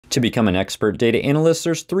To become an expert data analyst,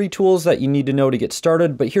 there's 3 tools that you need to know to get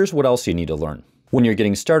started, but here's what else you need to learn. When you're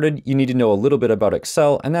getting started, you need to know a little bit about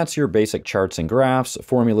Excel, and that's your basic charts and graphs,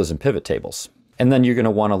 formulas, and pivot tables. And then you're going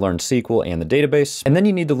to want to learn SQL and the database, and then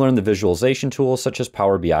you need to learn the visualization tools such as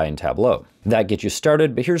Power BI and Tableau. That gets you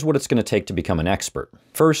started, but here's what it's going to take to become an expert.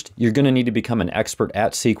 First, you're going to need to become an expert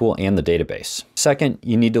at SQL and the database. Second,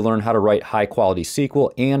 you need to learn how to write high-quality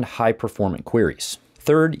SQL and high-performant queries.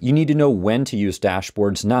 Third, you need to know when to use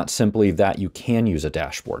dashboards, not simply that you can use a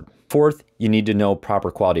dashboard. Fourth, you need to know proper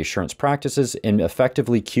quality assurance practices and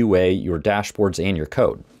effectively QA your dashboards and your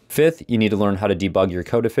code. Fifth, you need to learn how to debug your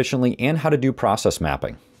code efficiently and how to do process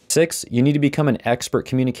mapping. Sixth, you need to become an expert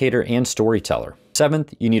communicator and storyteller.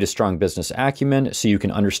 Seventh, you need a strong business acumen so you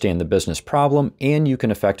can understand the business problem and you can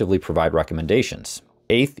effectively provide recommendations.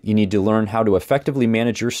 Eighth, you need to learn how to effectively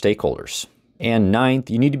manage your stakeholders. And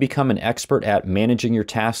ninth, you need to become an expert at managing your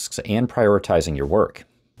tasks and prioritizing your work.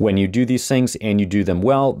 When you do these things and you do them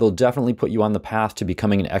well, they'll definitely put you on the path to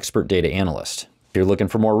becoming an expert data analyst. If you're looking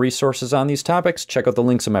for more resources on these topics, check out the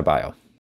links in my bio.